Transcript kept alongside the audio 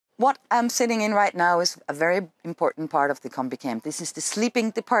What I'm sitting in right now is a very important part of the Combi-Camp. This is the sleeping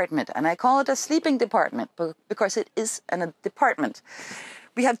department, and I call it a sleeping department because it is a department.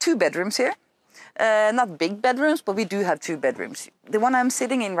 We have 2 bedrooms here. Not big bedrooms, but we do have 2 bedrooms. The one I'm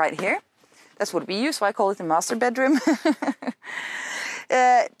sitting in right here, that's what we use, so I call it the master bedroom.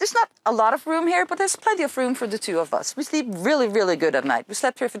 There's not a lot of room here, but there's plenty of room for the 2 of us. We sleep really, really good at night. We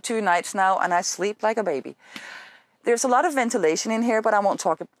slept here for 2 nights now, and I sleep like a baby. There's a lot of ventilation in here, but I won't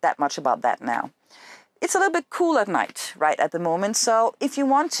talk that much about that now. It's a little bit cool at night, right at the moment, so if you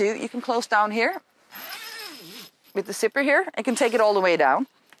want to, you can close down here with the zipper here. You can take it all the way down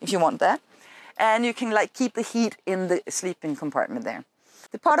if you want that. And you can keep the heat in the sleeping compartment there.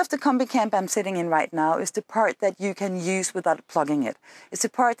 The part of the Combi-Camp I'm sitting in right now is the part that you can use without plugging it. It's the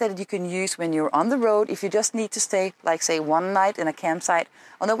part that you can use when you're on the road, if you just need to stay, like say 1 night in a campsite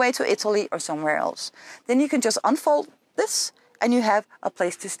on the way to Italy or somewhere else. Then you can just unfold this and you have a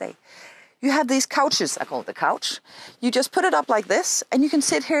place to stay. You have these couches, I call it the couch. You just put it up like this and you can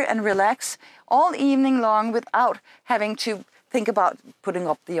sit here and relax all evening long without having to think about putting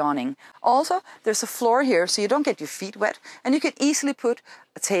up the awning. Also, there's a floor here so you don't get your feet wet, and you can easily put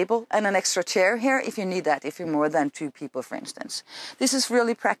a table and an extra chair here if you need that, if you're more than 2 people, for instance. This is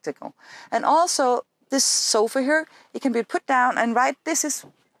really practical. And also, this sofa here, it can be put down, and this is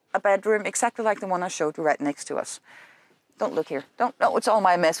a bedroom exactly like the one I showed you right next to us. Don't look here. No, it's all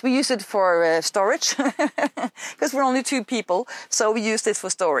my mess. We use it for storage because we're only 2 people, so we use this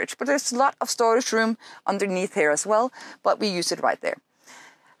for storage. But there's a lot of storage room underneath here as well, but we use it right there.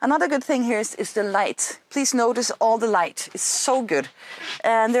 Another good thing here is the light. Please notice all the light. It's so good.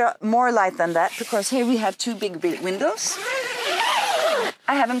 And there are more light than that because here we have 2 big windows.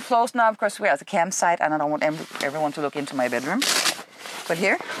 I have them closed now because we're at a campsite and I don't want everyone to look into my bedroom. But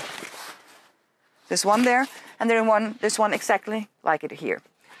here, there's one there. And there's one exactly like it here.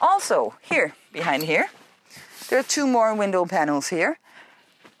 Also, here, behind here, there are 2 more window panels here.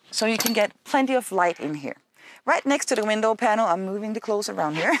 So you can get plenty of light in here. Right next to the window panel, I'm moving the clothes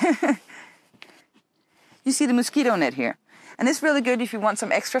around here. You see the mosquito net here. And it's really good if you want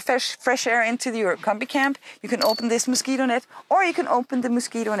some extra fresh air into your Combi-Camp. You can open this mosquito net, or you can open the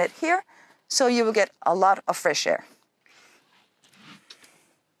mosquito net here. So you will get a lot of fresh air.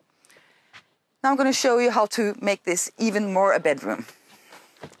 Now I'm going to show you how to make this even more a bedroom.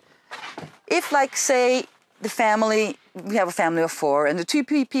 If, like, say, we have a family of 4, and the 2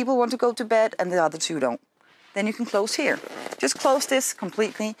 people want to go to bed and the other 2 don't, then you can close here. Just close this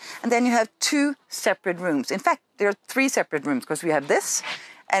completely, and then you have 2 separate rooms. In fact, there are 3 separate rooms, because we have this,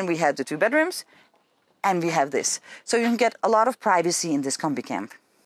 and we have the 2 bedrooms, and we have this. So you can get a lot of privacy in this Combi-Camp.